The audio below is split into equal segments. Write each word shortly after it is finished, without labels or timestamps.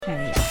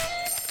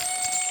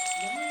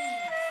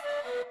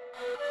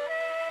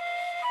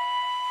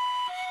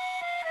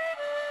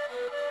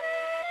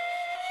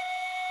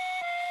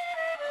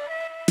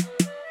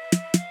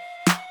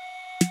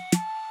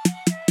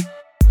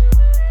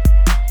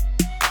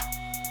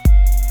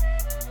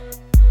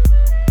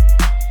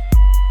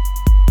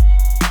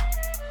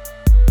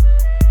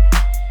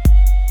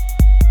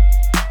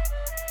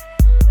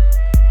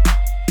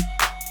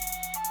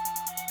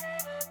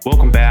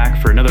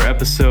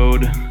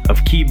episode of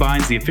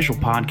Keybinds, the official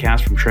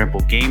podcast from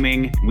Trample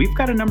Gaming. We've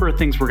got a number of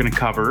things we're going to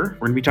cover.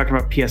 We're going to be talking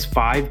about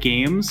PS5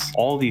 games,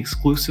 all the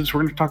exclusives. We're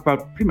going to talk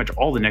about pretty much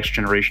all the next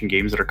generation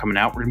games that are coming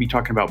out. We're going to be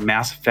talking about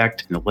Mass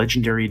Effect and the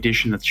Legendary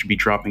Edition that should be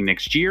dropping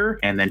next year.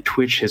 And then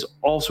Twitch has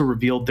also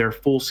revealed their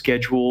full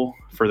schedule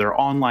for their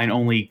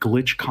online-only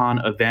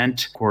GlitchCon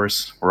event. Of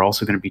course, we're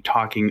also going to be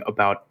talking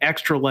about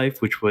Extra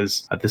Life, which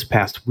was this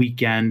past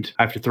weekend.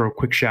 I have to throw a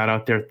quick shout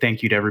out there.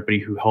 Thank you to everybody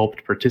who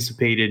helped,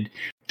 participated,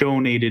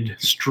 donated,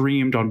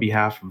 streamed on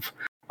behalf of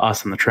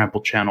us on the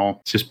Trample channel.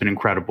 It's just been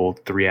incredible,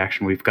 the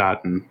reaction we've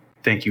gotten.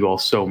 Thank you all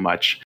so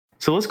much.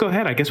 So let's go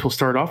ahead. I guess we'll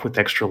start off with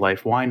Extra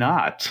Life. Why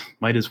not?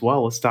 Might as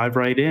well. Let's dive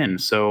right in.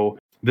 So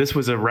this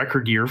was a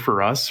record year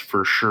for us,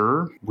 for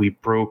sure. We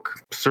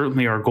broke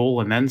certainly our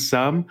goal and then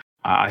some.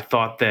 I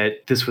thought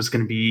that this was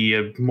going to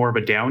be more of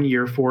a down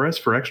year for us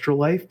for Extra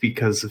Life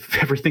because of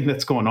everything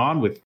that's going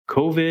on with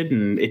COVID,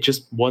 and it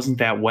just wasn't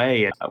that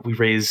way. We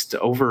raised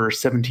over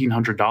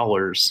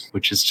 $1,700,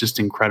 which is just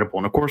incredible.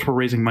 And of course, we're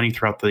raising money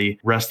throughout the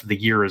rest of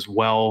the year as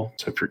well.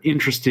 So if you're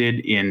interested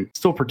in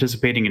still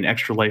participating in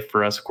Extra Life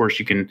for us, of course,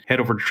 you can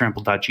head over to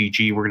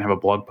trample.gg. We're going to have a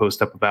blog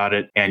post up about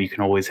it. And you can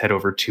always head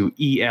over to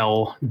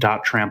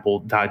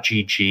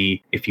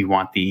el.trample.gg if you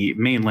want the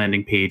main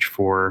landing page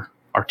for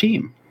our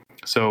team.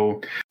 So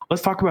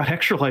let's talk about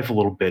Extra Life a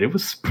little bit. It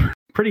was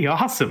pretty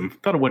awesome.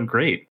 Thought it went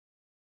great.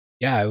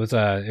 Yeah, it was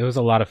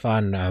a lot of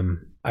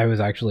fun. I was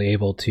actually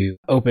able to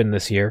open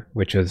this year,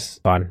 which was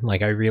fun.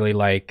 Like, I really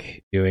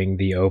like doing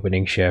the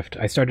opening shift.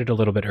 I started a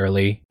little bit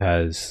early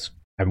because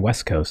I'm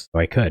West Coast, so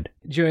I could.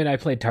 Joey and I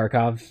played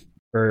Tarkov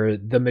for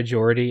the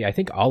majority. I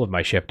think all of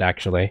my shift,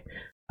 actually.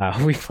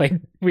 We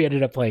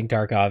ended up playing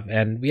Tarkov,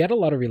 and we had a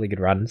lot of really good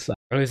runs.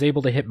 I was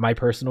able to hit my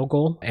personal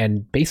goal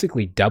and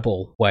basically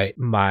double what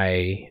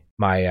my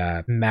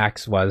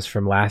max was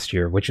from last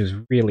year, which is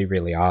really,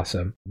 really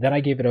awesome. Then I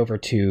gave it over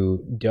to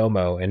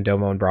Domo, and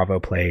Domo and Bravo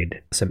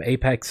played some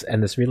Apex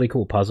and this really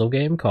cool puzzle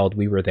game called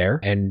We Were There.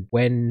 And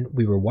when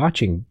we were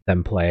watching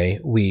them play,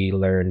 we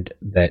learned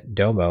that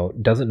Domo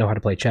doesn't know how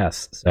to play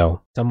chess.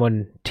 So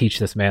someone teach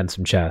this man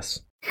some chess.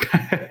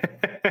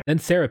 Then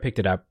Sarah picked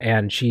it up,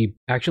 and she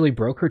actually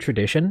broke her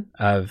tradition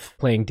of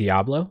playing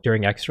Diablo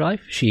during Extra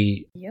Life.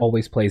 She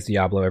always plays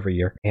Diablo every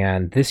year,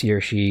 and this year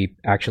she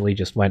actually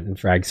just went and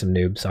fragged some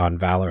noobs on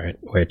Valorant,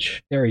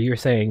 which, Sarah, you're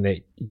saying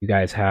that you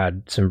guys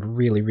had some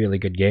really, really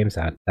good games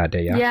that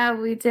day, yeah? Yeah,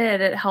 we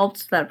did. It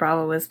helped that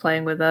Bravo was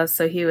playing with us,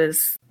 so he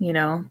was,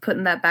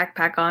 putting that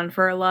backpack on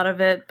for a lot of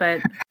it,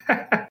 but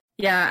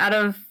yeah, out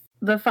of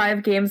the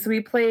 5 games we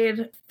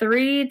played,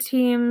 3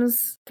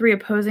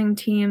 opposing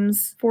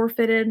teams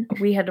forfeited.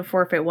 We had to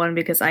forfeit one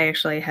because I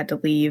actually had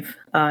to leave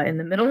in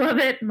the middle of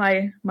it.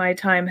 My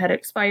time had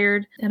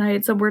expired and I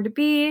had somewhere to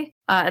be.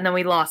 And then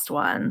we lost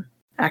one,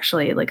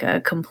 actually, like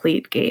a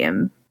complete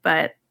game.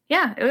 But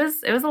yeah, it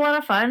was a lot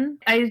of fun.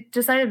 I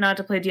decided not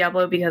to play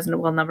Diablo because,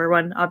 well, number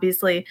one,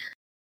 obviously,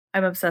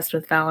 I'm obsessed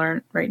with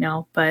Valorant right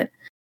now. But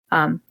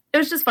it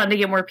was just fun to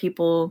get more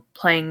people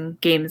playing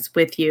games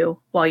with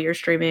you while you're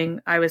streaming.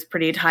 I was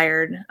pretty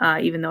tired,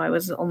 even though I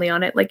was only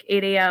on at like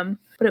 8 a.m.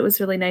 But it was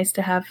really nice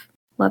to have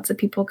lots of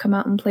people come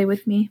out and play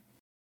with me.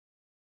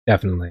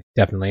 Definitely.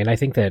 And I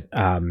think that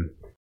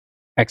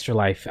Extra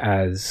Life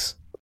as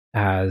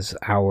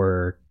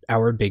our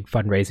big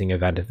fundraising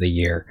event of the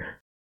year,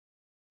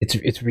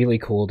 it's really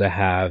cool to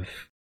have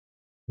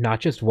not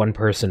just one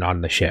person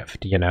on the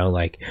shift,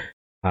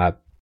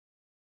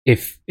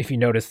 If you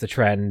notice the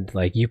trend,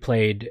 like you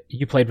played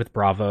with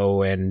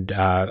Bravo, and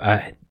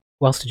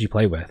who else did you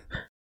play with?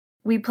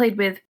 We played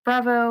with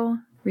Bravo,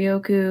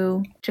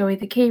 Ryoku, Joey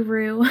the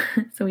K-Roo.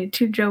 So we had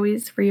 2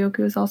 Joeys.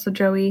 Ryoku is also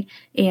Joey,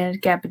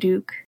 and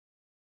Gabadook.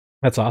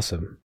 That's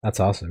awesome.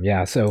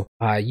 Yeah. So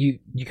you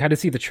kind of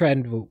see the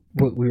trend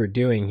what we were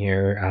doing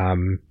here.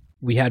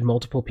 We had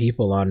multiple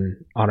people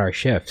on our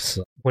shifts.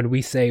 When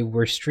we say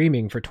we're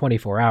streaming for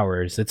 24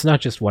 hours, it's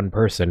not just one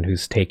person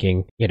who's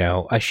taking,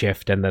 a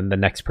shift and then the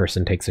next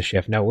person takes a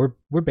shift. No,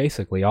 we're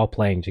basically all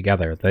playing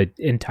together the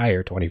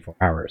entire 24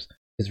 hours.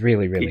 It's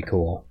really, really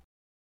cool.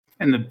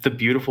 And the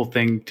beautiful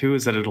thing, too,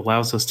 is that it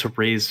allows us to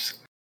raise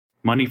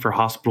money for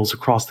hospitals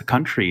across the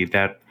country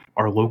that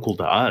are local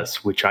to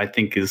us, which I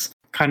think is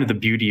kind of the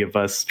beauty of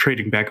us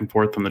trading back and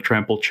forth on the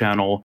Trample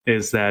channel,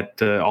 is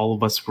that all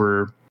of us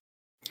were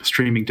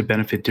streaming to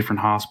benefit different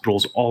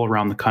hospitals all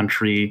around the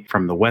country,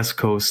 from the West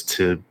Coast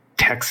to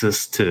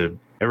Texas to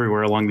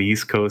everywhere along the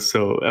East Coast.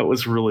 So that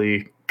was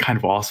really kind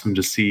of awesome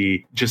to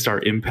see just our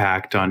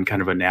impact on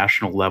kind of a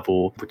national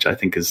level, which I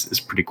think is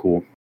pretty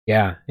cool.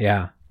 Yeah.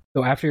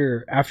 So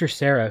after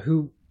Sarah,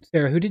 who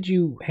did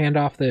you hand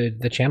off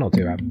the channel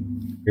to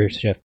your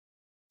shift?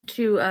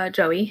 To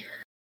Joey.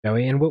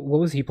 Joey, and what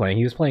was he playing?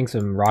 He was playing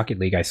some Rocket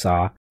League, I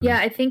saw. Yeah,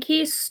 I think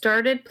he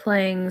started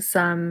playing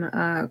some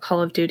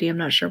Call of Duty. I'm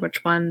not sure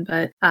which one,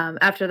 but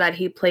after that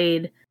he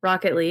played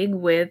Rocket League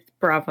with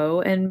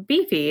Bravo and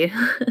Beefy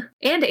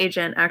and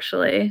Agent,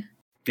 actually.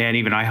 And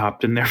even I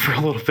hopped in there for a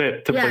little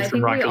bit to play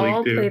some Rocket League too. I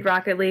think we all played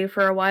Rocket League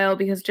for a while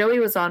because Joey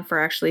was on for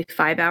actually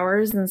 5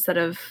 hours instead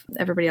of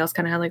everybody else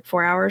kind of had like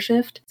 4-hour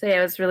shift. So yeah,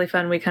 it was really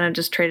fun. We kind of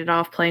just traded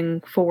off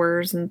playing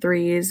 4s and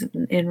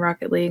 3s in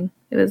Rocket League.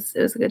 It was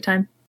a good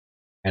time.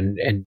 And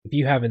if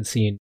you haven't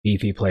seen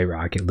Beefy play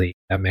Rocket League,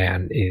 that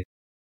man is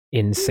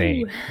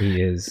insane. Ooh.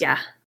 He is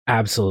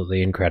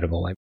absolutely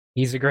incredible. I mean,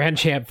 he's a grand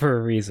champ for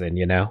a reason,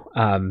 you know?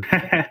 And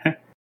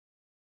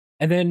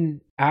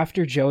then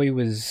after Joey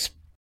was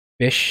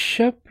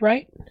Bishop,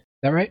 right? Is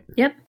that right?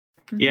 Yep.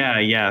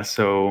 Yeah.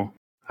 So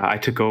I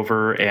took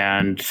over,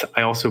 and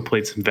I also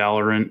played some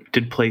Valorant,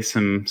 did play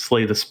some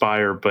Slay the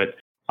Spire, but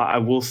I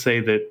will say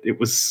that it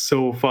was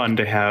so fun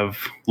to have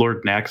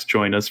Lord Nax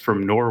join us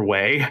from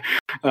Norway,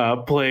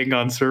 playing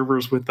on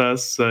servers with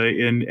us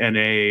in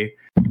NA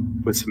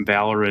with some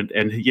Valorant.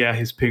 And yeah,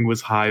 his ping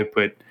was high,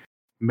 but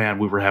man,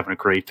 we were having a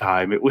great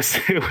time. It was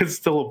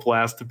still a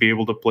blast to be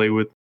able to play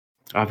with,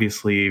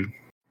 obviously,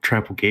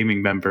 Trample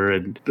Gaming member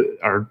and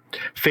our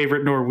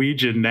favorite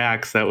Norwegian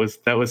Nax.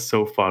 That was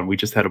so fun. We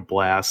just had a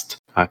blast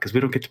because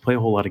we don't get to play a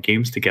whole lot of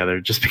games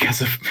together just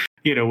because of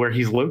where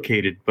he's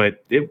located,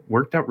 but it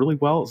worked out really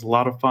well. It was a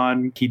lot of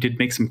fun. He did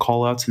make some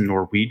call outs in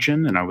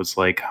Norwegian, and I was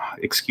like,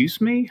 excuse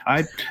me?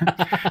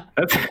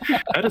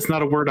 That is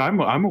not a word I'm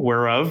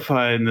aware of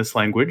in this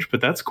language,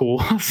 but that's cool.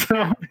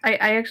 So I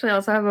actually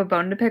also have a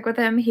bone to pick with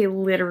him. He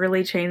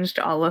literally changed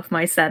all of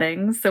my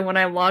settings. So when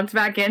I logged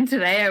back in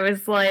today, I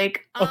was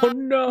like, oh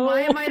no,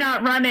 why am I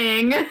not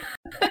running?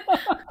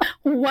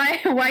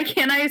 Why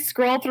can't I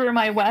scroll through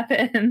my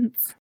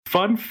weapons?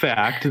 Fun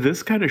fact,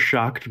 this kind of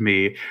shocked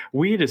me.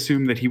 We had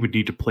assumed that he would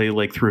need to play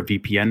like through a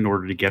VPN in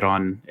order to get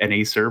on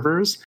NA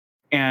servers.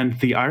 And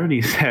the irony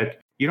is that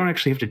you don't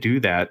actually have to do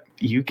that.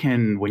 You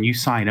can, when you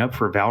sign up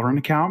for a Valorant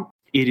account,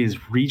 it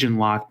is region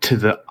locked to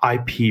the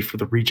IP for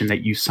the region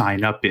that you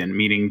sign up in,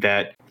 meaning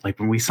that like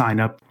when we sign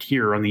up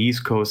here on the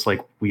East Coast,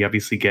 like we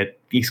obviously get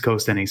East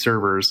Coast NA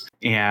servers,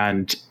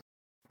 and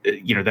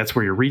that's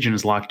where your region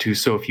is locked to.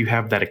 So if you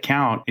have that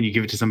account and you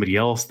give it to somebody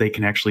else, they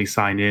can actually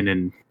sign in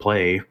and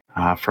play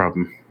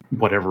from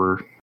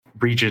whatever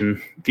region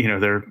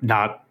they're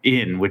not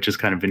in, which is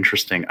kind of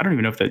interesting. I don't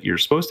even know if that you're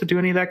supposed to do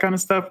any of that kind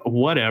of stuff.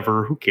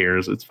 Whatever, who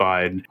cares? It's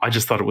fine. I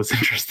just thought it was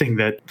interesting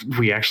that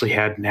we actually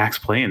had Nax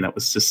playing. It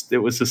was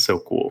just so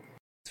cool.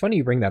 It's funny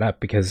you bring that up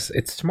because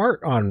it's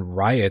smart on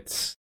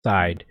Riot's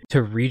side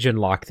to region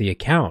lock the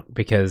account,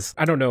 because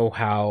I don't know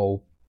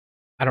how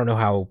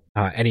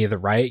any of the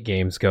Riot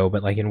games go,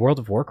 but like in World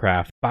of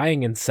Warcraft,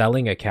 buying and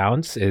selling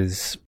accounts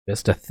is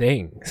just a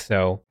thing.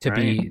 So to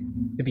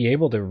be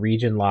able to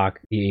region lock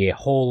the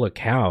whole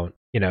account,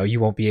 you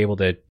won't be able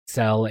to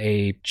sell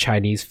a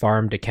Chinese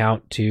farmed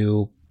account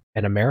to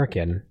an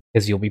American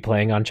because you'll be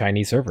playing on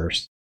Chinese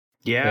servers.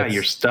 Yeah,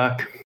 you're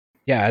stuck.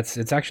 Yeah,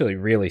 it's actually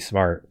really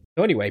smart.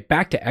 So anyway,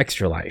 back to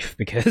Extra Life,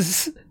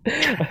 because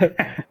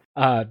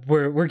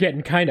we're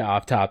getting kind of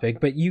off topic,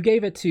 but you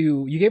gave it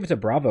to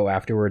Bravo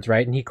afterwards,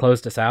 right? And he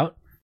closed us out.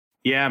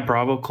 Yeah,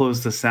 Bravo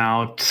closed us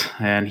out,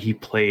 and he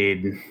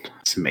played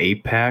some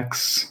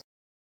Apex.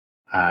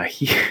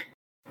 It's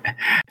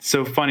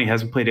so funny. He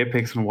hasn't played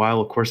Apex in a while.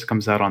 Of course, it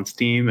comes out on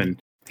Steam, and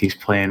he's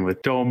playing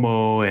with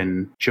Domo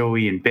and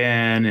Joey and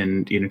Ben,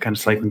 and kind of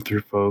cycling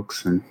through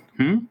folks and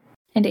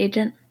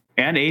Agent.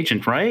 And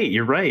Agent, right?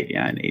 You're right.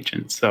 Yeah, and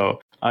Agent.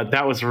 So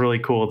that was really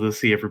cool to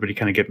see everybody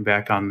kind of getting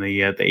back on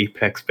the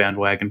Apex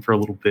bandwagon for a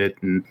little bit,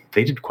 and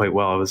they did quite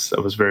well. I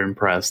was very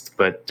impressed.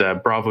 But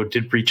Bravo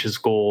did reach his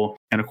goal,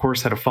 and of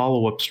course had a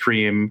follow-up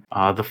stream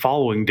the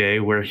following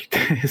day where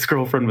his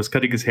girlfriend was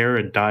cutting his hair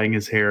and dyeing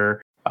his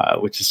hair,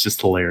 which is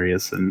just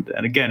hilarious. And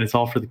again, it's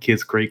all for the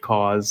kids' great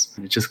cause.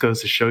 And it just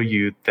goes to show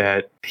you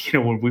that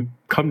when we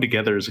come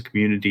together as a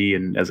community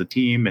and as a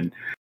team, and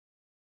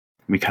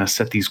we kind of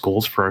set these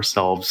goals for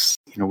ourselves,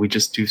 we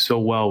just do so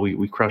well.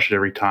 We crush it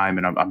every time.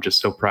 And I'm just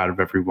so proud of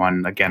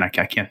everyone. Again, I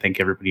can't thank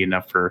everybody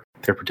enough for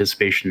their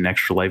participation in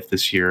Extra Life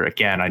this year.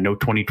 Again, I know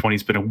 2020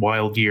 has been a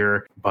wild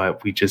year,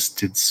 but we just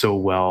did so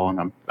well.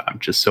 And I'm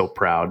just so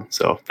proud.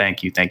 So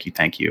thank you.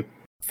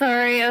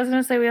 Sorry, I was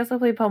going to say we also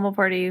played Pummel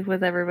Party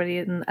with everybody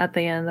at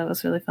the end. That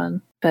was really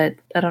fun. But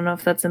I don't know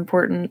if that's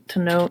important to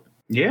note.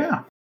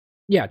 Yeah.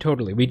 Yeah,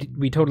 totally.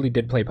 We totally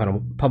did play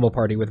Pummel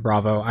Party with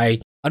Bravo.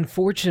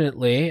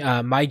 Unfortunately,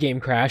 my game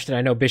crashed, and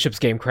I know Bishop's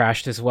game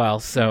crashed as well.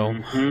 So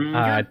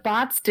your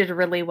bots did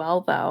really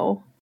well,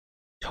 though.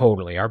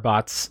 Totally, our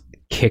bots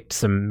kicked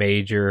some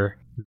major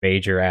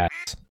ass.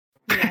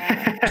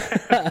 Yeah.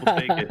 We'll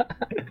take it.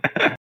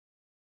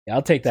 Yeah,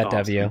 I'll take that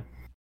That's W.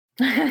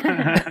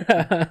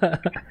 awesome.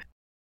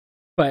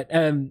 But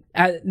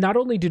not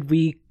only did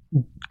we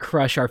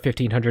crush our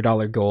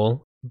 $1,500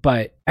 goal,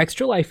 but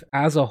Extra Life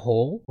as a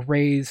whole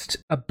raised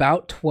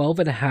about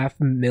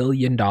 $12.5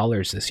 million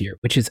this year,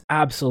 which is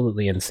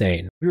absolutely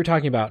insane. We were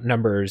talking about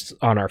numbers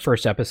on our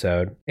first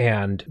episode,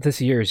 and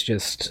this year is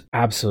just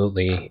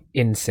absolutely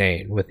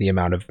insane with the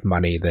amount of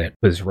money that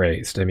was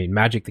raised. I mean,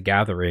 Magic the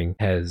Gathering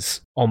has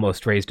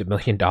almost raised $1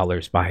 million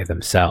by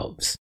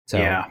themselves. So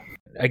yeah.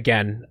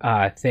 again,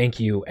 thank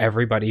you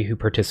everybody who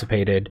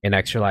participated in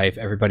Extra Life,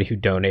 everybody who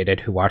donated,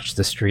 who watched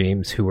the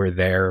streams, who were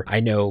there. I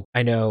know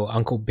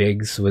Uncle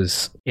Biggs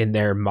was in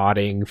there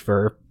modding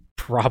for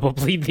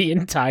probably the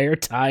entire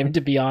time,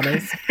 to be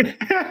honest,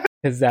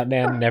 because that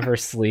man never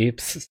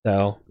sleeps.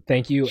 So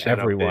thank you, Shout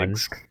everyone.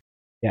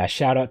 Yeah,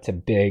 shout out to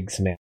Biggs,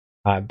 man.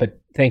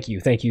 But thank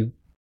you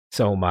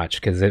so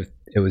much, because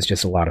it was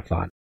just a lot of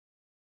fun.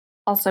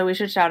 Also, we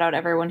should shout out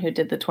everyone who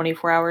did the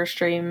 24-hour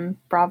stream,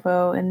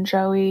 Bravo and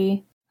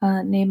Joey,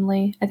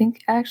 namely. I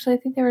think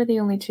they were the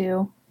only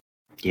two.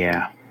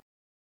 Yeah.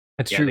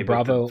 That's true.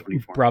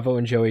 Bravo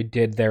and Joey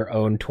did their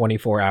own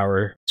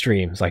 24-hour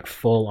streams, like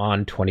full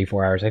on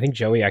 24 hours. I think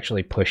Joey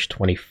actually pushed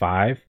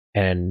 25,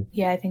 and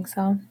yeah, I think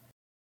so.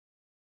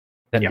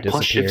 Then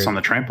plus shifts on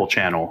the Trample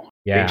channel.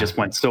 Yeah, they just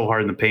went so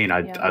hard in the paint.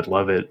 I'd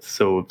love it.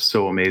 So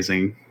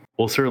amazing.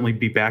 We'll certainly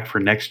be back for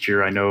next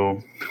year. I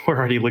know we're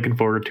already looking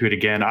forward to it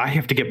again. I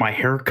have to get my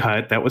hair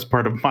cut. That was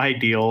part of my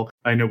deal.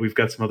 I know we've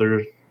got some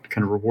other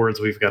kind of rewards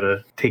we've got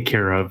to take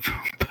care of.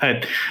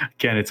 But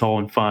again, it's all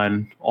in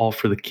fun, all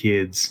for the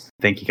kids.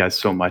 Thank you guys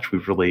so much. We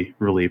really,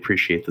 really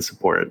appreciate the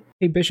support.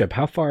 Hey, Bishop,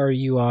 how far are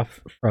you off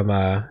from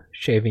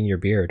shaving your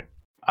beard?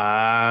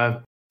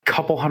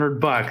 Couple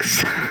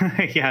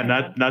 $100.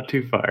 Yeah, not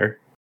too far.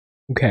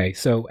 Okay,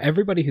 so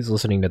everybody who's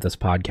listening to this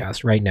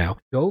podcast right now,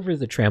 go over to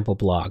the Trample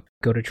blog,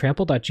 go to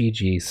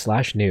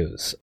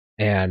trample.gg/news,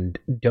 and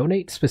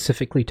donate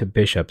specifically to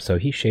Bishop so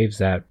he shaves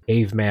that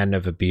caveman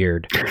of a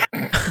beard.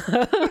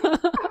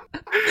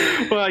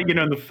 Well,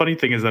 the funny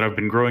thing is that I've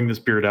been growing this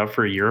beard out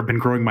for a year. I've been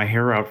growing my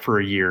hair out for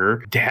a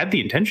year. I had the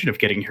intention of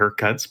getting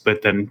haircuts,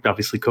 but then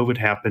obviously COVID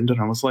happened,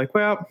 and I was like,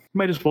 well,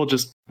 might as well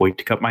just wait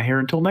to cut my hair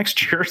until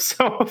next year.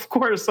 So, of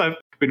course, I've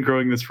been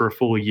growing this for a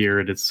full year,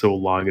 and it's so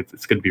long.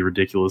 It's going to be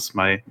ridiculous.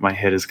 My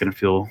head is going to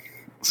feel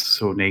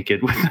so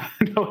naked with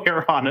no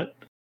hair on it.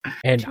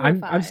 And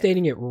I'm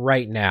stating it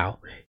right now.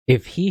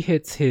 If he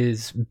hits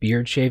his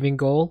beard shaving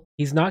goal,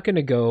 he's not going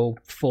to go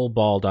full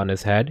bald on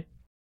his head.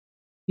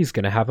 He's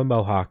going to have a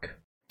mohawk.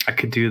 I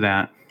could do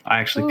that. I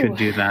actually could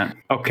do that.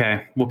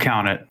 Okay, we'll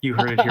count it. You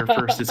heard it here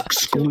first. It's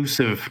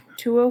exclusive.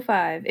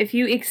 205.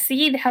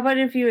 How about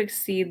if you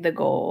exceed the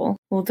goal,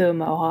 we'll do a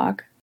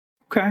mohawk.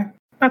 Okay,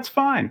 that's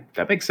fine.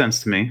 That makes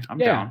sense to me. I'm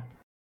down.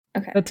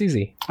 Okay. That's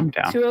easy. I'm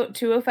down.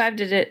 205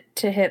 did it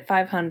to hit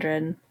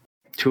 500.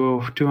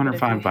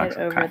 $205.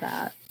 Over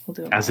that, we'll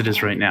do it as it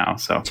is right now.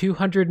 So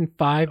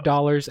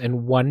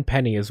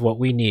 $205.01 is what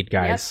we need,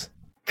 guys.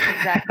 Yep.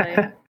 Exactly.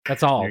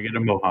 That's all. You're getting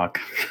a mohawk.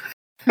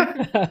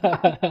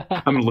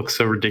 I'm gonna look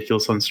so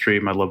ridiculous on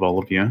stream. I love all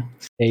of you.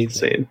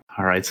 Insane.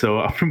 All right, so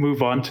I'm gonna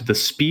move on to the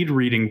speed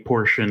reading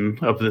portion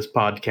of this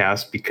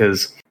podcast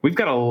because we've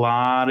got a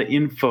lot of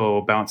info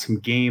about some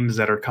games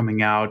that are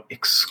coming out,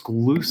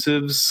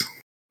 exclusives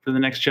for the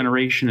next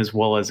generation as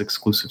well as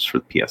exclusives for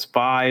the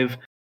PS5.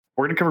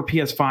 We're gonna cover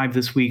PS5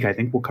 this week. I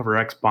think we'll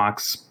cover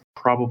Xbox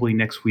probably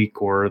next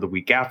week or the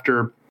week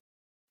after.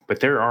 But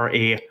there are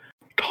a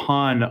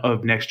ton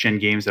of next-gen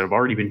games that have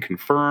already been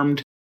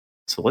confirmed.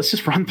 So let's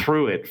just run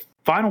through it.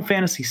 Final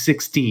Fantasy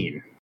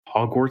 16,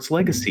 Hogwarts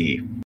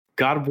Legacy,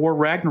 God of War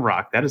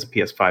Ragnarok, that is a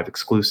PS5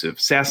 exclusive,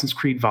 Assassin's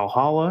Creed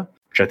Valhalla,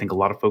 which I think a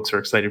lot of folks are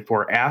excited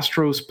for,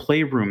 Astro's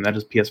Playroom, that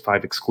is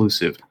PS5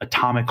 exclusive,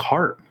 Atomic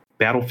Heart,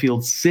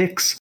 Battlefield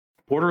 6,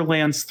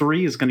 Borderlands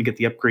 3 is going to get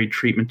the upgrade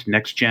treatment to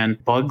next gen,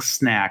 Bug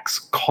Snacks,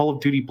 Call of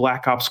Duty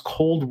Black Ops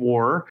Cold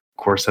War,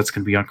 of course that's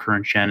going to be on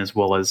current gen as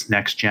well as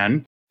next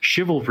gen,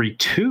 Chivalry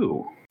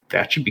 2,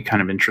 that should be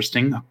kind of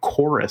interesting.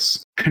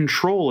 Chorus.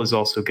 Control is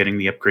also getting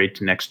the upgrade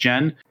to next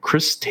gen.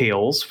 Chris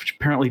Tales, which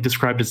apparently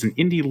described as an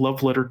indie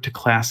love letter to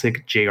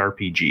classic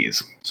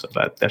JRPGs. So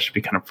that should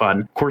be kind of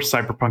fun. Of course,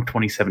 Cyberpunk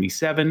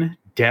 2077,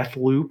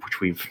 Deathloop, which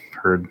we've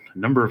heard a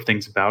number of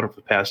things about over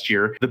the past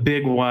year. The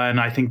big one,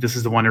 I think this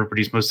is the one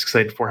everybody's most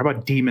excited for. How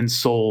about Demon's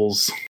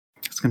Souls?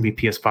 It's going to be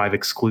PS5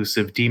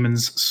 exclusive.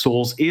 Demon's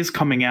Souls is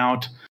coming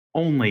out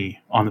only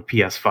on the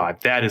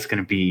PS5. That is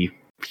going to be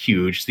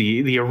huge.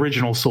 The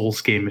original Souls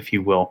game, if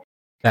you will.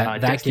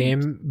 That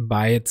game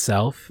by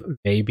itself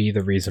may be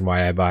the reason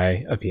why I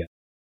buy a PS.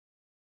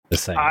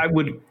 Just saying. I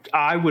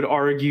would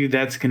argue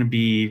that's going to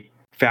be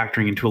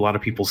factoring into a lot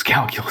of people's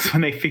calculus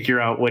when they figure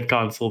out what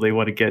console they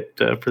want to get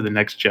for the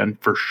next gen,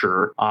 for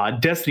sure.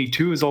 Destiny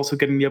 2 is also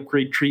getting the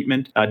upgrade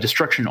treatment.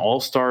 Destruction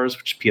All-Stars,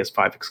 which is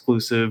PS5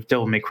 exclusive.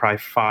 Devil May Cry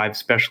 5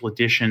 Special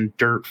Edition.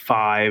 Dirt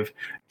 5.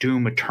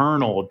 Doom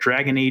Eternal.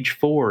 Dragon Age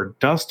 4.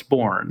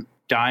 Dustborn.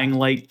 Dying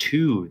Light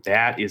 2,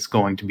 that is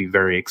going to be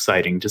very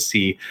exciting to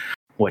see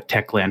what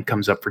Techland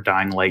comes up for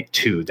Dying Light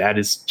 2. That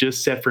is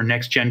just set for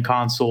next-gen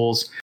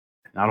consoles.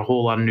 Not a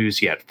whole lot of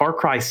news yet. Far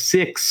Cry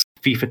 6,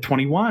 FIFA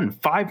 21,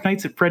 Five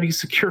Nights at Freddy's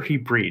Security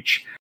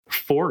Breach,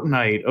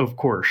 Fortnite, of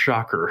course,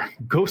 shocker,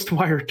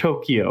 Ghostwire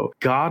Tokyo,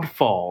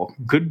 Godfall,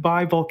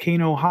 Goodbye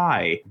Volcano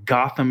High,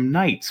 Gotham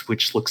Knights,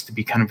 which looks to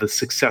be kind of the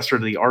successor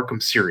to the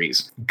Arkham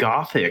series,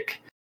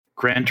 Gothic,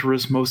 Gran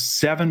Turismo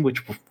 7,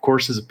 which of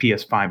course is a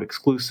PS5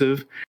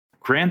 exclusive.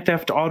 Grand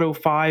Theft Auto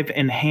 5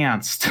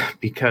 Enhanced,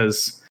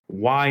 because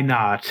why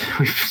not?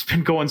 We've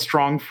been going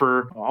strong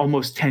for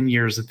almost 10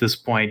 years at this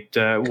point.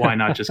 Why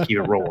not just keep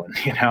it rolling?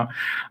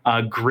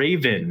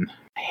 Graven,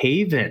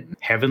 Haven,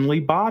 Heavenly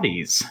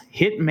Bodies,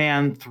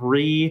 Hitman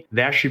 3,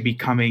 that should be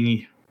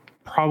coming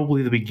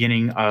probably the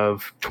beginning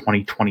of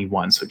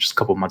 2021, so just a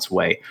couple months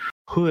away.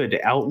 Hood,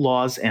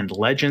 Outlaws and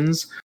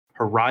Legends,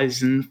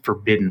 Horizon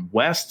Forbidden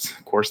West.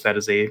 Of course, that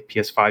is a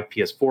PS5,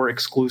 PS4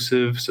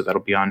 exclusive, so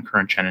that'll be on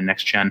current gen and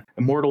next gen.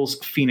 Immortals,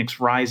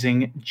 Phoenix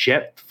Rising,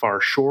 Jet, Far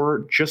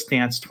Shore, Just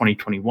Dance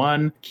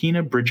 2021,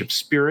 Kena, Bridge of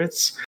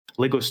Spirits,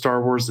 Lego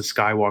Star Wars The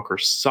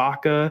Skywalker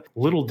Saga,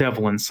 Little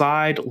Devil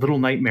Inside, Little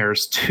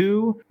Nightmares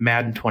 2,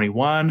 Madden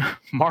 21,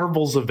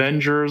 Marvel's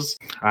Avengers.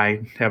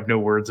 I have no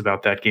words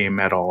about that game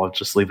at all. I'll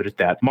just leave it at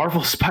that.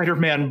 Marvel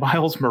Spider-Man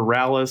Miles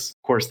Morales.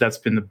 Of course, that's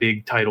been the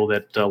big title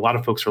that a lot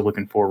of folks are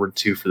looking forward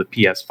to for the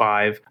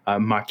PS5.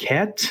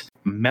 Maquette,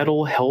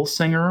 Metal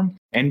Hellsinger,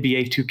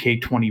 NBA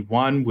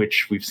 2K21,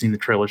 which we've seen the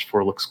trailers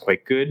for, looks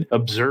quite good.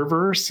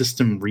 Observer,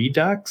 System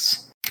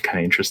Redux. Kind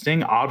of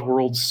interesting.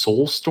 Oddworld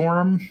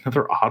Soulstorm,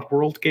 another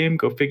Oddworld game,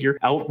 go figure.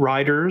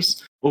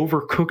 Outriders,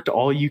 Overcooked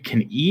All You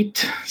Can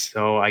Eat.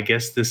 So I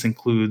guess this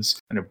includes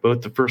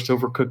both the first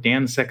Overcooked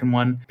and the second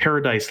one.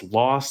 Paradise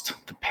Lost,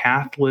 The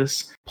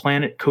Pathless,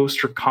 Planet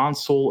Coaster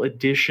Console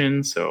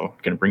Edition. So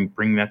going to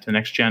bring that to the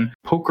next gen.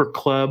 Poker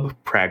Club,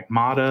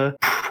 Pragmata,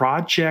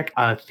 Project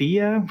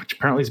Athea, which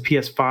apparently is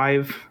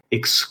PS5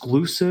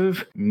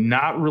 exclusive.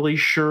 Not really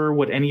sure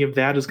what any of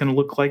that is going to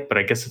look like, but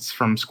I guess it's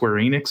from Square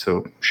Enix,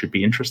 so should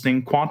be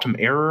interesting. Quantum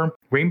Error,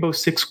 Rainbow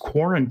Six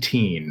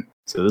Quarantine.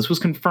 So this was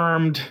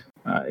confirmed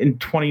in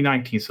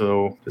 2019,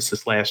 so this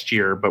is last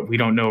year, but we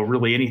don't know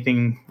really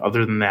anything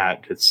other than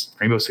that. It's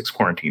Rainbow Six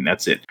Quarantine,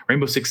 that's it.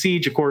 Rainbow Six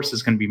Siege, of course,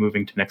 is going to be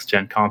moving to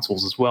next-gen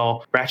consoles as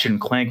well. Ratchet &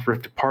 Clank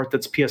Rift Apart,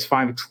 that's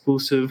PS5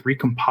 exclusive.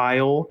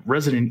 Recompile,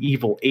 Resident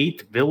Evil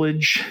 8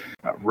 Village,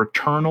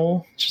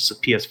 Returnal, which is a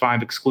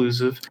PS5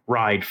 exclusive.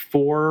 Ride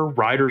 4,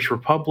 Riders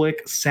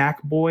Republic,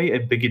 Sackboy, A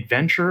Big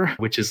Adventure,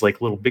 which is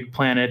like Little Big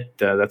Planet.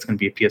 That's going to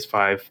be a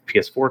PS5,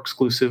 PS4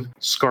 exclusive.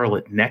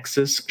 Scarlet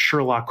Nexus,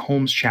 Sherlock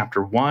Holmes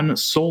Chapter 1,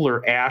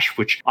 Solar Ash,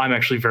 which I'm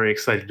actually very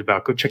excited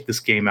about. Go check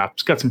this game out.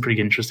 It's got some pretty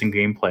interesting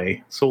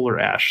gameplay. Solar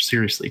Ash,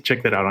 seriously,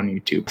 check that out on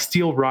YouTube.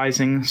 Steel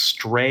Rising,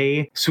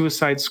 Stray,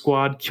 Suicide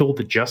Squad, Kill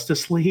the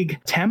Justice League,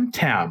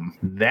 Temtem.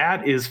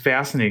 That is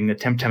fascinating that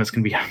Temtem is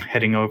going to be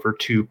heading over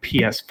to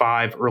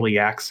PS5 early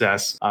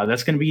access.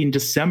 That's going to be in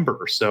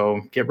December,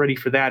 so get ready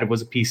for that. It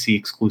was a PC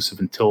exclusive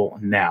until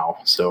now,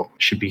 so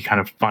should be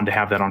kind of fun to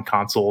have that on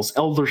consoles.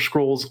 Elder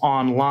Scrolls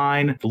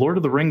Online, The Lord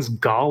of the Rings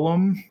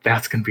Gollum,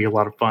 that's going to be a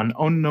lot of fun.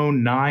 Unknown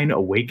 9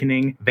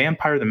 Awakening,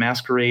 Vampire the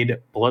Masquerade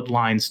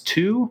Bloodlines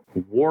 2,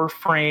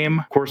 Warframe,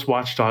 of course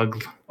Watch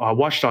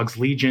Dogs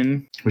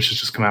Legion, which has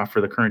just come out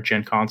for the current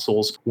gen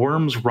consoles,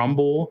 Worms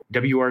Rumble,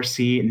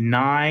 WRC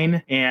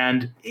 9,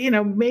 and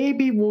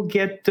maybe we'll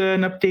get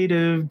an update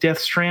of Death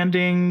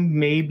Stranding,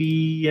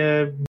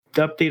 maybe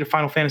the update of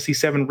Final Fantasy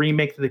VII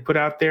Remake that they put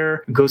out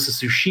there, Ghost of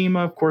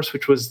Tsushima, of course,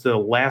 which was the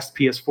last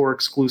PS4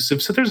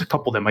 exclusive. So there's a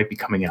couple that might be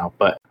coming out,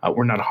 but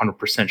we're not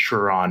 100%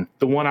 sure on.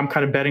 The one I'm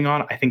kind of betting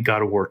on, I think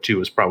God of War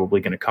 2 is probably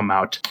going to come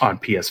out on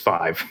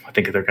PS5. I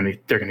think they're going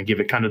to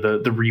give it kind of the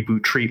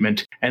reboot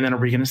treatment. And then are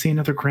we going to see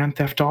another Grand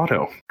Theft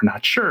Auto? We're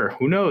not sure.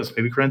 Who knows?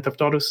 Maybe Grand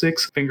Theft Auto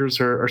 6.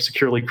 Fingers are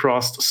securely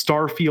crossed.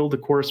 Starfield,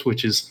 of course,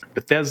 which is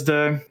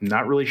Bethesda.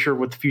 Not really sure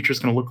what the future is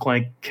going to look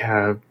like.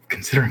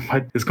 Considering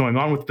what is going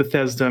on with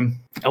Bethesda.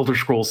 Elder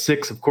Scrolls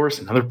 6, of course,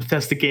 another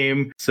Bethesda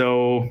game.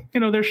 So,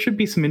 there should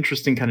be some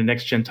interesting kind of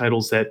next-gen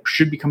titles that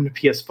should be coming to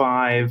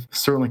PS5,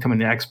 certainly coming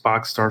to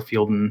Xbox,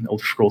 Starfield, and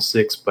Elder Scrolls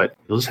 6, but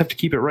you'll just have to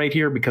keep it right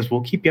here because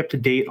we'll keep you up to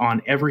date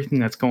on everything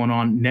that's going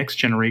on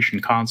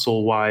next-generation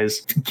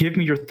console-wise. Give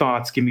me your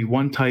thoughts. Give me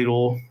one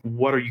title.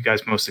 What are you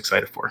guys most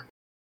excited for?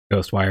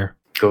 Ghostwire.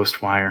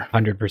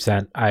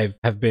 100%. I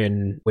have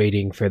been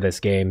waiting for this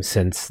game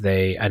since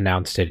they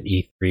announced it at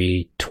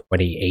E3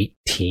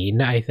 2018,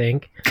 I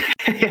think.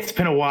 It's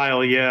been a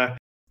while, yeah.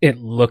 It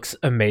looks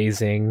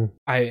amazing.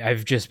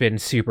 I've just been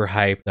super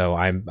hyped, so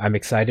I'm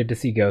excited to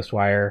see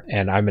Ghostwire,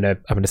 and I'm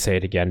gonna say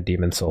it again,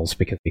 Demon's Souls,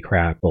 because we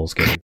crap Souls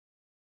game.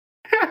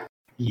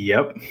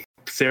 Yep.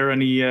 Sarah,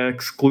 any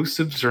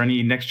exclusives or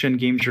any next gen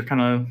games you're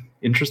kind of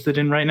interested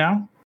in right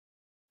now?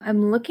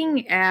 I'm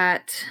looking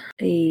at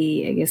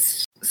a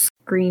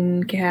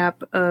screen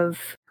cap of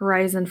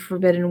Horizon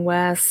Forbidden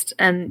West,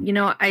 and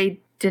I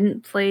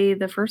didn't play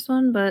the first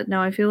one, but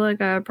now I feel like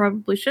I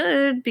probably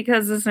should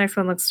because this next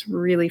one looks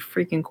really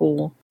freaking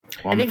cool.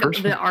 Well, I think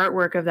the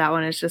artwork of that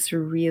one is just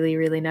really,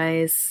 really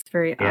nice. It's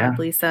very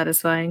oddly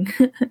satisfying.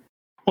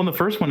 Well, the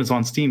first one is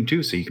on Steam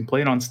too, so you can play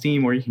it on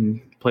Steam or you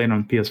can play it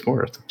on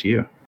PS4. It's up to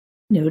you.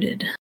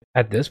 Noted.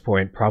 At this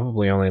point,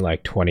 probably only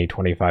like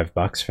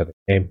 $20-$25 for the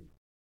game.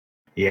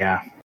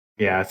 Yeah,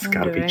 it's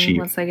gotta be cheap.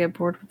 Once I get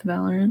bored with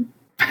Valorant.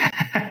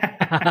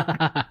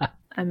 I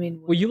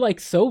mean, well, you like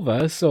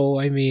Sova, so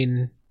I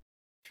mean,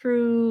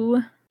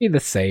 true. Be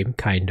the same,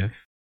 kind of.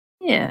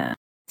 Yeah,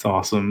 it's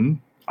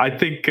awesome. I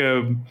think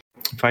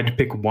if I had to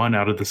pick one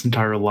out of this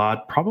entire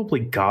lot, probably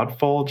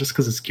Godfall, just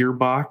because it's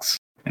Gearbox.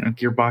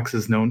 Gearbox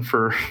is known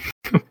for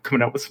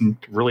coming out with some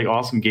really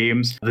awesome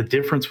games. The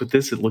difference with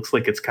this, it looks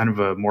like it's kind of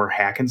a more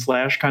hack and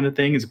slash kind of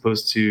thing as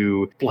opposed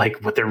to like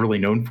what they're really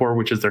known for,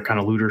 which is their kind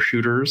of looter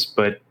shooters.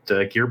 But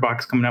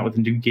Gearbox coming out with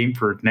a new game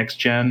for next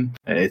gen,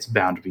 it's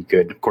bound to be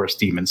good. Of course,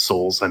 Demon's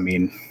Souls. I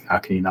mean, how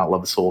can you not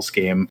love a Souls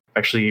game?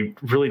 Actually,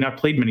 really not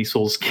played many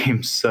Souls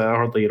games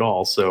hardly at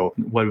all. So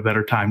what a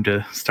better time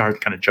to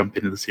start, kind of jump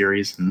into the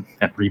series and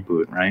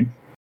reboot, right?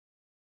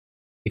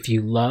 If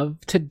you love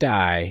to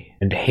die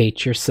and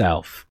hate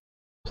yourself,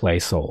 play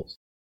Souls.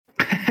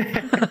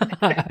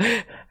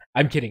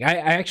 I'm kidding.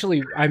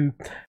 I'm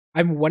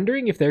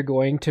wondering if they're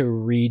going to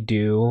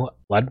redo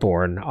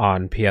Bloodborne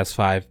on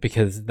PS5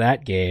 because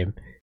that game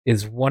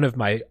is one of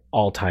my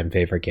all-time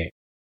favorite games.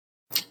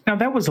 Now,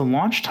 that was a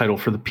launch title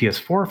for the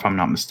PS4, if I'm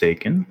not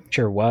mistaken.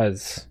 Sure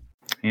was.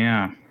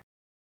 Yeah.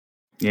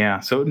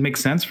 Yeah, so it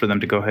makes sense for them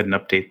to go ahead and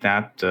update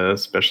that,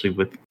 especially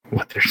with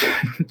what they're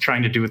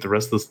trying to do with the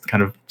rest of those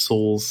kind of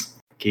Souls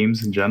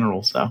games in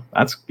general. So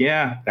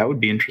that would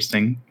be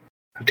interesting.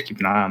 I have to keep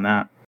an eye on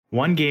that.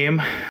 One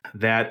game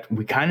that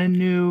we kind of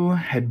knew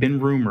had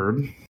been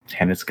rumored,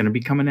 and it's going to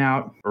be coming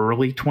out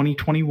early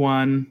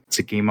 2021. It's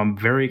a game I'm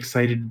very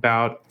excited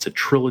about. It's a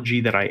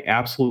trilogy that I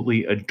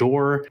absolutely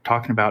adore.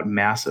 Talking about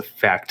Mass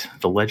Effect.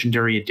 The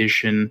Legendary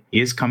Edition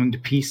is coming to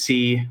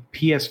PC,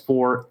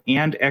 PS4,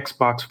 and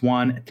Xbox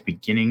One at the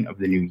beginning of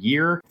the new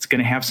year. It's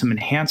going to have some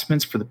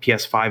enhancements for the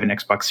PS5 and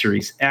Xbox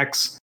Series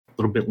X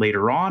a little bit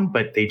later on,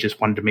 but they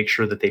just wanted to make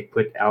sure that they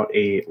put out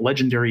a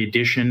Legendary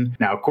Edition.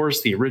 Now, of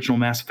course, the original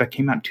Mass Effect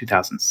came out in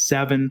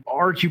 2007.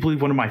 Arguably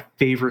one of my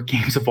favorite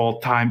games of all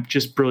time.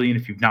 Just brilliant.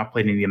 If you've not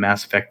played any of the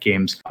Mass Effect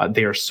games,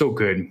 they are so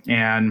good.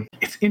 And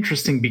it's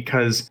interesting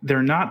because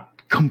they're not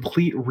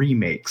complete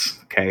remakes.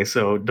 Okay,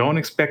 so don't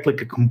expect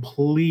like a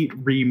complete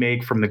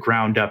remake from the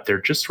ground up.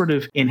 They're just sort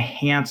of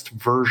enhanced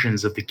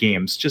versions of the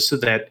games, just so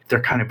that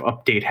they're kind of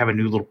update, have a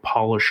new little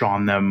polish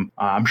on them.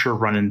 I'm sure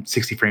running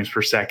 60 frames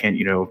per second,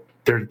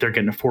 they're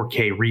getting a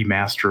 4K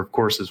remaster, of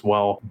course, as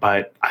well.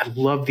 But I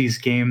love these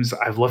games.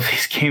 I've loved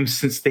these games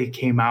since they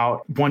came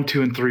out. 1,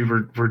 2, and 3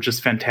 were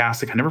just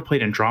fantastic. I never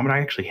played Andromeda. I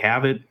actually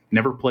have it.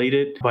 Never played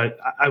it. But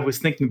I was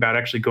thinking about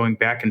actually going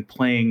back and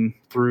playing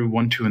through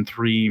 1, 2, and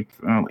 3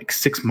 like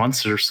 6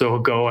 months or so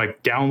ago. I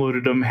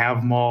downloaded them, have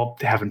them all,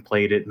 haven't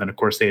played it. And then, of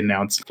course, they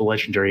announced the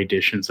Legendary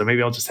Edition. So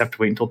maybe I'll just have to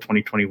wait until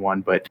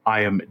 2021. But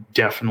I am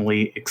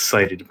definitely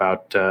excited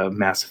about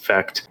Mass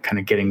Effect kind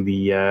of getting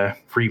the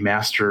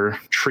remaster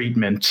treatment.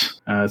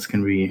 It's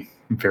going to be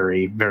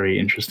very, very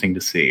interesting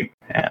to see.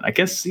 And I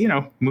guess,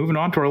 moving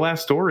on to our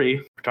last story,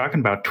 we're talking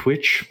about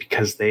Twitch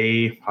because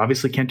they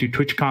obviously can't do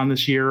TwitchCon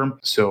this year.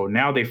 So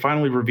now they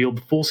finally revealed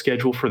the full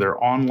schedule for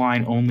their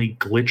online-only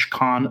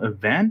GlitchCon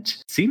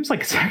event. Seems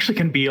like it's actually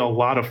going to be a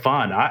lot of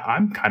fun.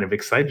 I'm kind of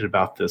excited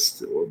about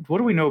this. What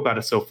do we know about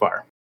it so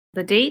far?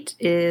 The date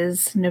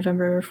is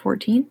November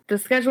 14th. The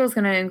schedule is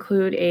going to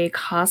include a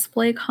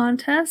cosplay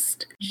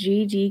contest,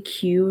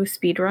 GDQ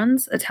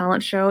speedruns, a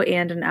talent show,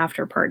 and an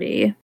after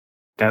party.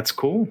 That's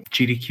cool.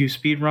 GDQ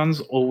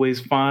speedruns,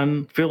 always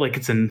fun. I feel like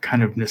it's a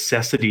kind of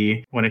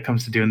necessity when it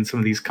comes to doing some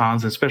of these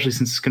cons, especially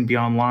since it's going to be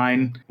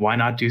online. Why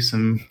not do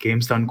some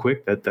games done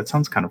quick? That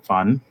sounds kind of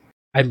fun.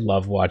 I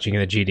love watching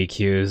the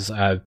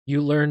GDQs.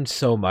 You learn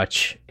so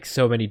much,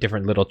 so many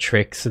different little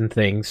tricks and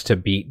things to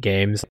beat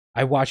games.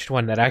 I watched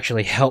one that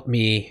actually helped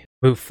me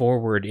move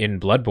forward in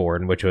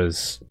Bloodborne, which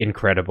was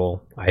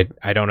incredible.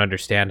 I don't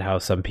understand how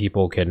some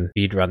people can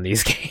speedrun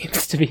these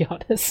games, to be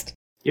honest.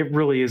 It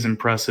really is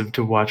impressive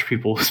to watch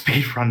people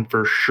speedrun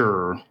for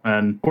sure.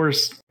 And of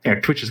course,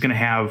 Twitch is going to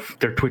have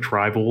their Twitch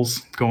rivals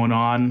going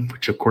on,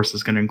 which of course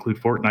is going to include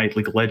Fortnite,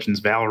 League of Legends,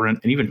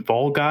 Valorant, and even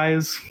Fall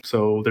Guys.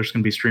 So there's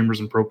going to be streamers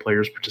and pro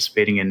players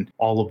participating in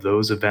all of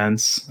those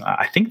events.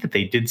 I think that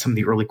they did some of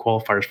the early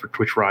qualifiers for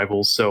Twitch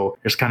rivals. So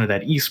there's kind of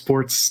that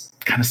esports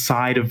kind of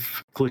side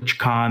of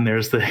GlitchCon.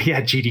 There's the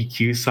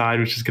GDQ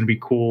side, which is going to be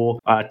cool.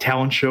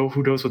 Talent show,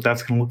 who knows what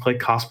that's going to look like.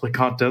 Cosplay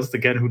contest,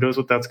 again, who knows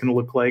what that's going to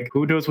look like.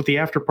 Who knows what the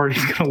after party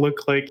is going to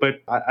look like.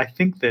 But I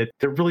think that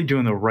they're really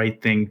doing the right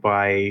thing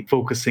by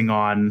focusing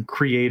on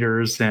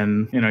creators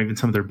and even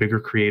some of their bigger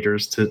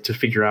creators to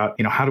figure out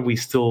how do we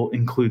still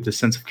include the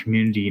sense of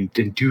community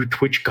and do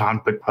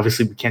TwitchCon, but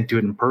obviously we can't do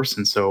it in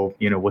person. So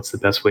what's the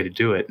best way to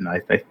do it? And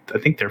I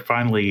think they're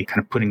finally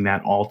kind of putting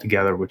that all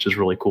together, which is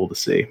really cool to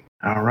see.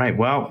 All right,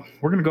 well,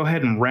 we're going to go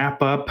ahead and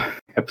wrap up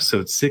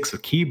episode 6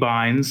 of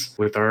Keybinds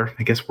with our,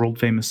 I guess, world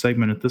famous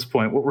segment at this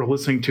point, what we're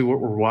listening to, what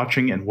we're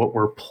watching, and what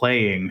we're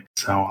playing.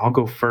 So I'll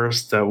go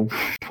first.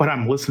 What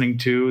I'm listening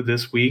to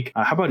this week,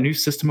 how about new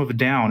System of a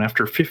Down?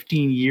 After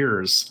 15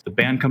 years, the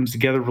band comes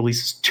together,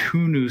 releases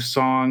 2 new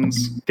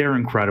songs. They're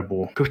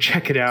incredible. Go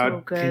check it out. So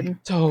good.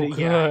 So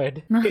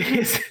good.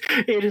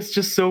 It is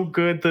just so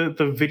good.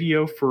 The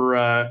video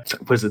for,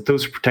 was it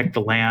Those Who Protect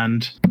the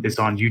Land is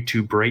on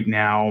YouTube right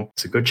now.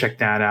 So go check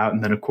that out.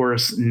 And then, of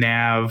course,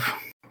 Nav,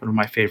 one of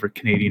my favorite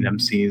Canadian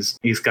MCs.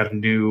 He's got a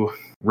new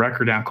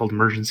record out called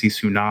Emergency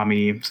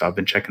Tsunami, so I've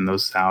been checking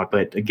those out.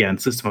 But again,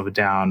 System of a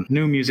Down,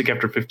 new music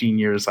after 15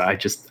 years. I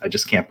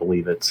just can't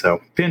believe it.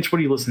 So, Pinch, what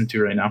are you listening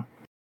to right now?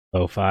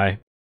 Lo-fi.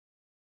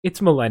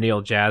 It's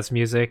millennial jazz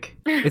music.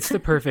 It's the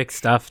perfect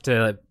stuff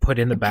to put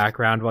in the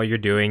background while you're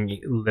doing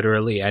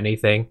literally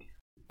anything.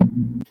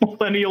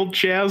 Millennial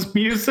jazz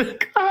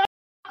music.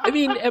 I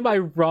mean, am I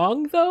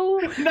wrong though?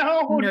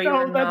 No, you're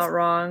that's not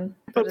wrong.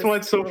 that's why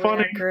it's so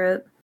funny.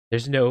 Accurate.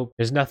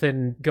 There's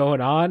nothing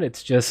going on.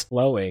 It's just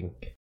flowing.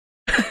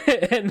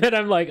 And then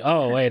I'm like,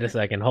 oh, wait a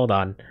second, hold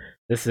on.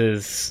 This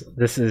is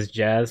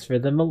jazz for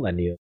the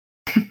millennial.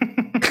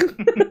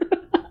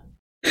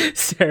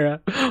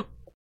 Sarah,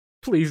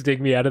 please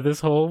dig me out of this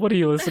hole. What are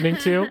you listening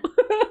to?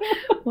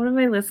 What am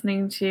I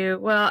listening to?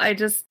 Well, I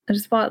just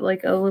bought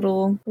like a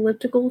little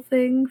elliptical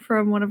thing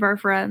from one of our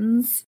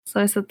friends. So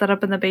I set that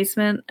up in the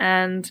basement,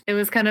 and it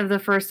was kind of the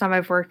first time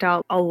I've worked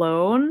out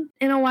alone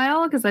in a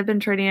while because I've been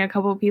training a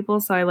couple of people,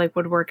 so I like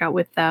would work out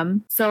with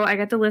them. So I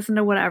got to listen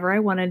to whatever I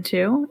wanted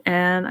to,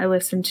 and I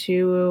listened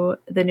to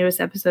the newest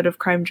episode of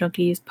Crime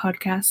Junkies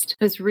podcast.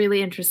 It was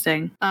really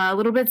interesting. A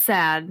little bit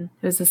sad.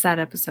 It was a sad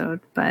episode,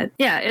 but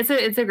yeah, it's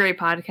a great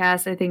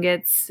podcast. I think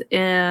it's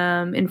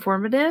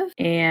informative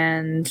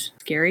and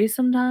scary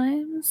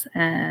sometimes,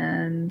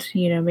 and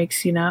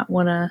makes you not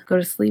want to go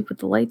to sleep with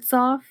the lights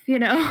off,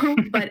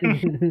 but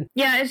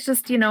yeah, it's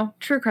just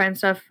true crime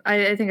stuff.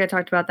 I think I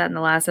talked about that in the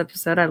last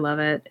episode. I love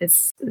it.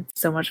 It's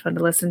so much fun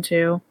to listen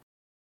to.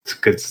 It's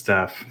good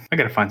stuff. I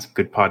gotta find some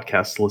good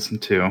podcasts to listen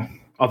to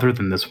other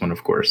than this one,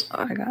 of course.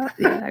 Oh,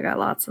 I got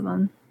lots of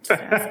them.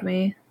 Just ask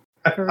me.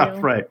 For real.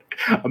 Right,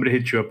 I'm gonna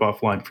hit you up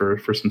offline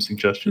for some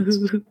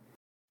suggestions.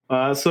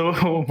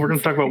 So we're going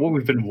to talk about what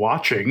we've been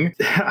watching.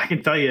 I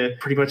can tell you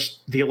pretty much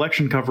the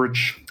election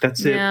coverage.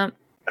 That's it. Yeah.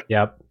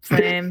 Yep.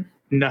 Same.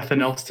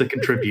 Nothing else to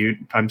contribute.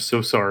 I'm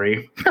so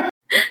sorry.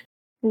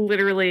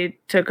 Literally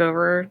took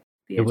over.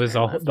 It was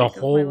the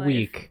whole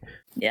week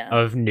yeah.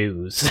 of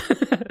news.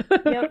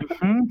 Yep.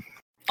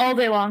 All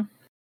day long.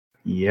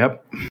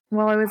 Yep.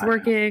 While I was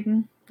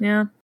working.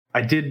 Yeah.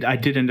 I did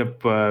end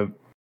up...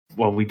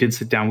 we did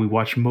sit down. We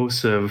watched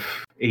most of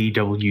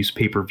AEW's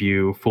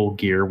pay-per-view Full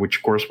Gear, which,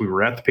 of course, we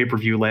were at the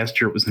pay-per-view last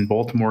year. It was in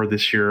Baltimore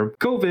this year.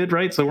 COVID,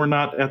 right? So we're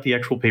not at the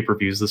actual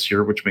pay-per-views this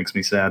year, which makes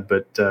me sad.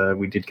 But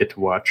we did get to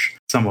watch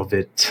some of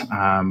it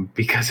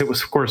because it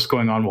was, of course,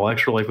 going on while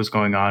Extra Life was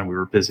going on. We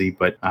were busy.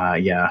 But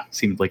yeah,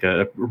 seemed like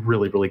a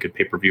really, really good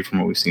pay-per-view from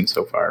what we've seen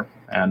so far.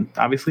 And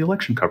obviously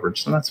election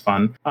coverage, so that's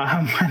fun.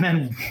 And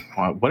then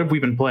what have we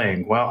been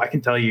playing? Well, I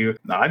can tell you,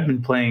 I've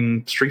been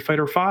playing Street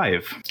Fighter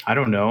V. I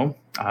don't know.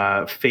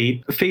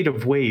 Fate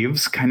of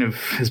Waves kind of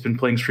has been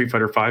playing Street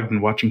Fighter V,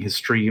 been watching his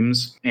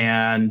streams,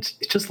 and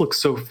it just looks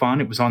so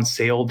fun. It was on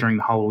sale during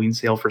the Halloween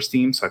sale for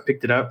Steam, so I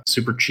picked it up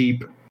super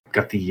cheap.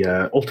 Got the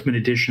Ultimate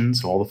Edition,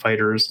 so all the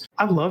fighters.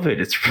 I love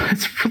it.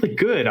 It's really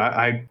good.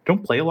 I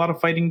don't play a lot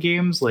of fighting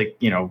games, like,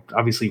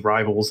 obviously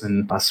Rivals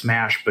and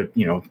Smash, but,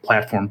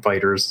 platform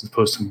fighters as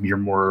opposed to your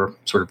more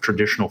sort of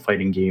traditional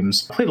fighting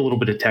games. I played a little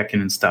bit of Tekken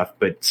and stuff,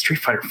 but Street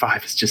Fighter V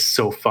is just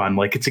so fun.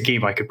 Like, it's a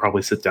game I could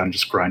probably sit down and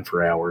just grind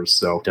for hours,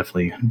 so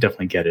definitely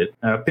get it.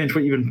 Pinch,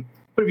 what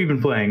have you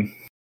been playing?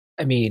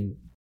 I mean,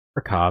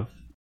 Tarkov.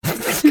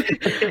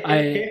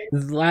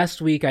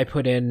 Last week I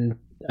put in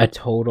a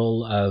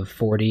total of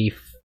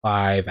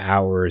 45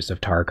 hours of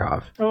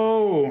Tarkov.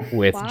 Oh,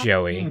 with wow.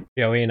 Joey.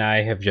 Joey and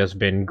I have just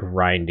been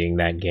grinding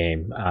that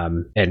game.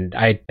 And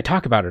I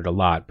talk about it a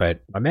lot,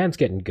 but my man's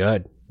getting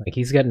good. Like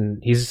he's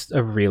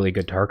a really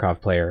good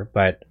Tarkov player.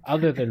 But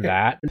other than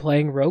that,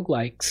 playing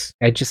roguelikes.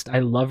 I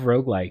love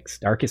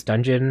roguelikes. Darkest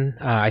Dungeon,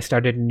 I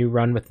started a new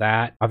run with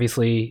that.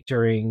 Obviously,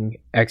 during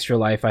Extra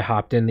Life, I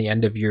hopped in the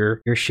end of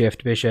your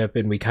shift, Bishop,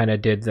 and we kind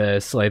of did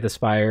the Slay the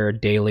Spire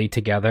daily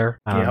together.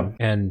 Yep.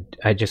 And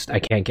I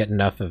can't get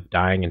enough of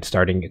dying and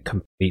starting it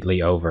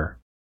completely over.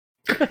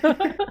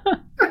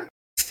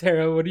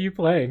 Sarah, what are you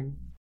playing?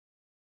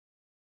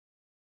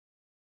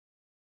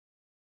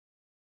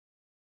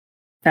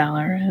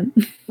 Valorant.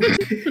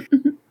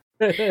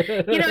 I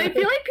feel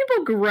like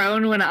people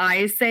groan when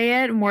I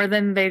say it more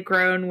than they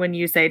groan when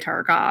you say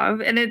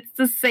Tarkov, and it's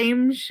the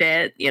same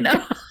shit, Like,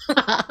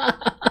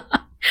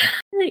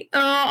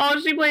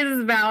 all she plays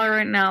is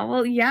Valorant now.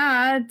 Well,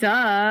 yeah,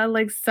 duh.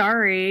 Like,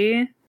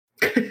 sorry.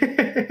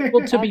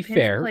 Well, to be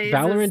fair,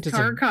 Valorant is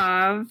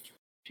Tarkov.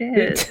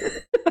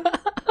 Shit.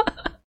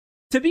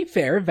 To be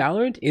fair,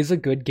 Valorant is a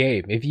good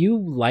game. If you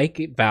like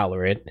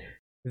Valorant,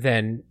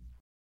 then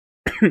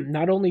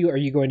not only are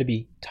you going to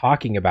be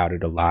talking about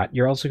it a lot,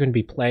 you're also going to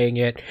be playing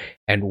it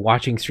and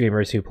watching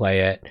streamers who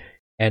play it.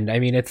 And I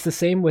mean, it's the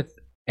same with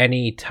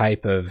any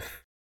type of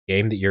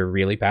game that you're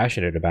really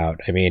passionate about.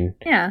 I mean,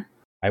 yeah.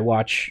 I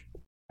watch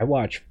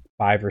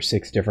 5 or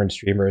 6 different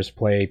streamers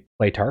play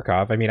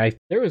Tarkov. I mean,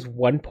 there was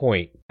one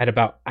point at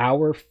about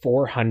hour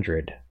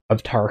 400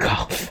 of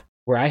Tarkov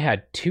where I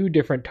had 2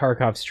 different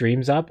Tarkov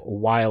streams up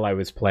while I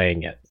was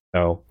playing it.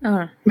 So,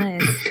 oh,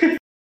 nice.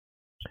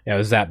 Yeah, it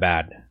was that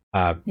bad.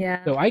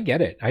 Yeah. So I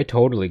get it. I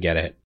totally get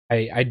it.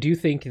 I do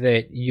think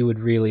that you would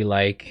really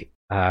like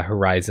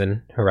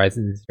Horizon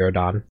Zero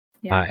Dawn,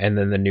 yeah. And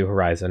then the New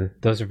Horizon.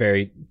 Those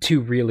are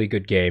 2 really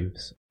good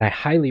games. I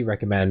highly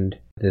recommend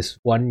this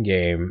one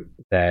game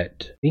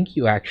that I think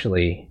you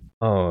actually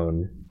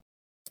own.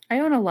 I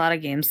own a lot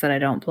of games that I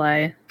don't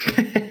play.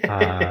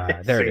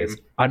 There it is.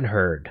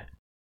 Unheard.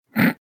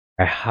 I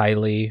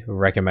highly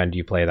recommend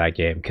you play that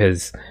game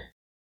because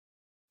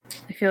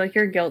I feel like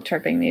you're guilt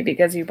tripping me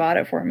because you bought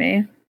it for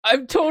me.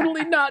 I'm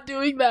totally not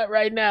doing that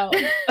right now.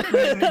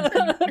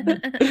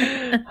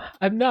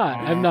 I'm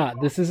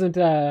not. This isn't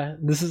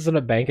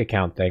a bank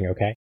account thing,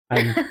 okay?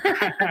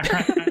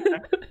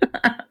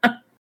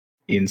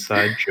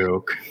 Inside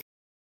joke.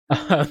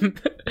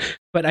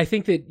 But I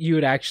think that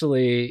you'd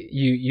actually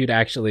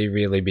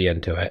really be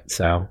into it.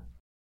 So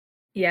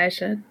yeah, I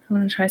should. I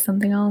want to try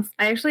something else.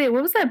 What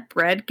was that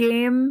bread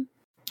game?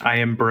 I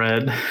Am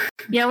Bread.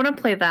 Yeah, I want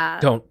to play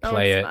that. Don't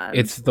play it. Fun.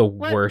 It's the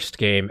worst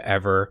game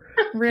ever.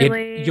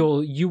 Really?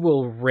 You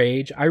will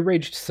rage. I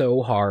raged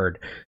so hard.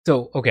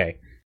 So, okay.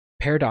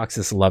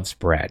 Paradoxus loves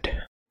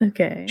bread.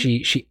 Okay.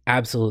 She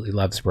absolutely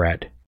loves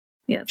bread.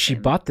 Yeah. She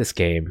bought this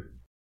game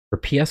for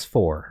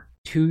PS4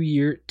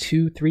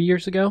 3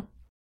 years ago.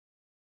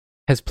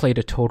 Has played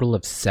a total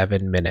of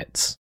 7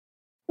 minutes.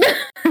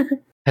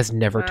 Has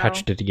never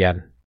touched it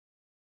again.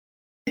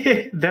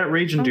 That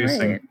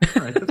rage-inducing.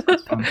 All right, that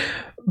sounds fun.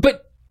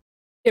 But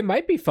it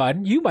might be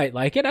fun. You might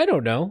like it. I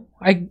don't know.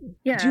 Do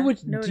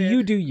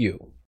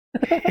you?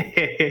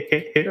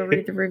 Go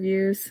read the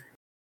reviews.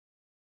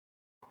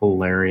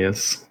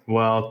 Hilarious.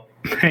 Well,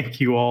 thank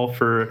you all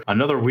for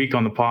another week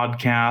on the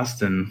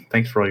podcast, and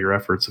thanks for all your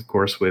efforts, of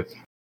course, with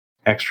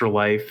Extra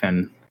Life.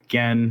 And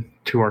again,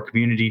 to our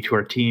community, to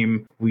our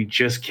team, we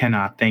just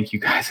cannot thank you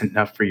guys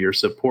enough for your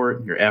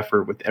support, your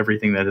effort with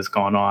everything that has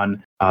gone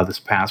on this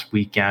past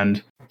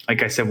weekend.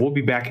 Like I said, we'll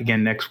be back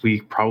again next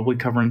week, probably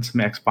covering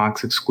some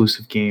Xbox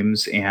exclusive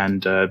games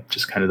and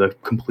just kind of the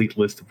complete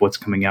list of what's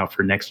coming out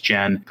for next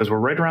gen, because we're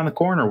right around the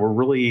corner. We're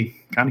really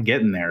kind of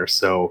getting there.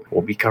 So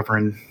we'll be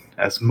covering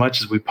as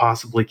much as we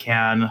possibly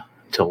can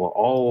until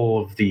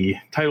all of the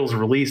titles are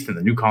released and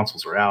the new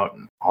consoles are out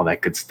and all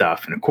that good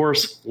stuff. And of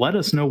course, let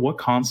us know what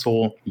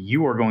console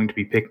you are going to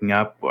be picking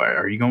up.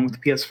 Are you going with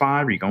the PS5?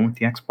 Are you going with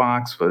the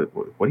Xbox?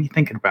 What are you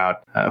thinking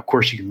about? Of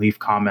course, you can leave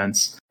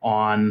comments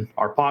on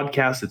our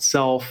podcast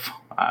itself.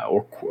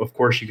 Or, of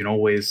course, you can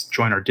always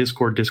join our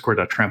Discord,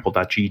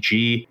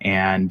 discord.trample.gg.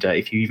 And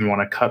if you even want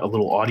to cut a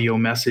little audio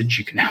message,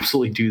 you can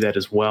absolutely do that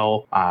as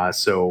well.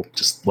 So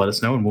just let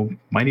us know, and we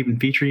might even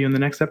feature you in the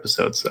next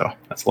episode. So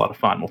that's a lot of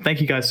fun. Well, thank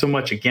you guys so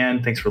much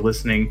again. Thanks for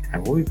listening.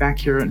 And we'll be back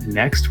here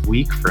next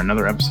week for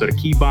another episode of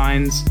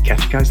Keybinds.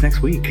 Catch you guys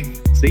next week.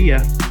 See ya.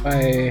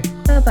 Bye.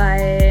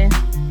 Bye-bye.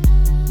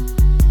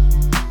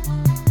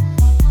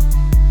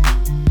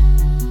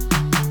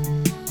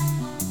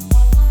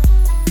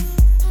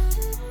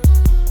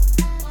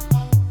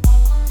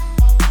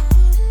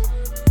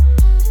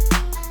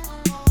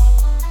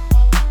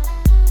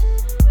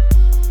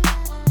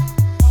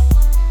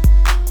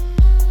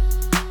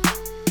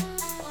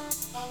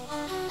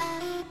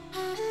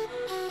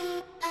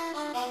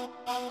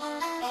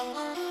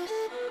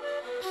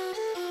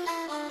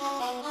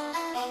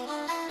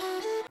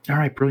 All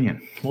right,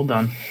 brilliant. Well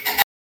done.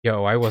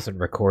 Yo, I wasn't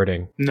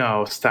recording.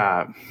 No,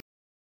 stop.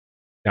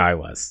 No, I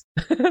was.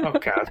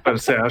 Okay, I was about to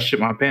say, I'll shit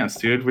my pants,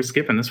 dude. We're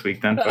skipping this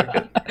week then.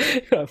 Fuck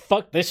it.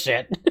 Fuck this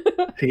shit.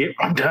 Yep,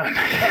 I'm done.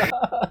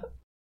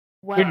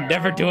 Wow. We're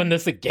never doing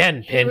this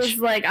again, Pinch. He was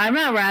like, I'm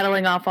not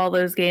rattling off all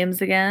those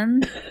games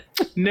again.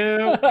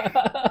 No.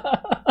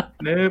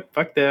 Nope,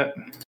 fuck that.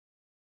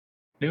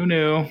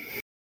 No.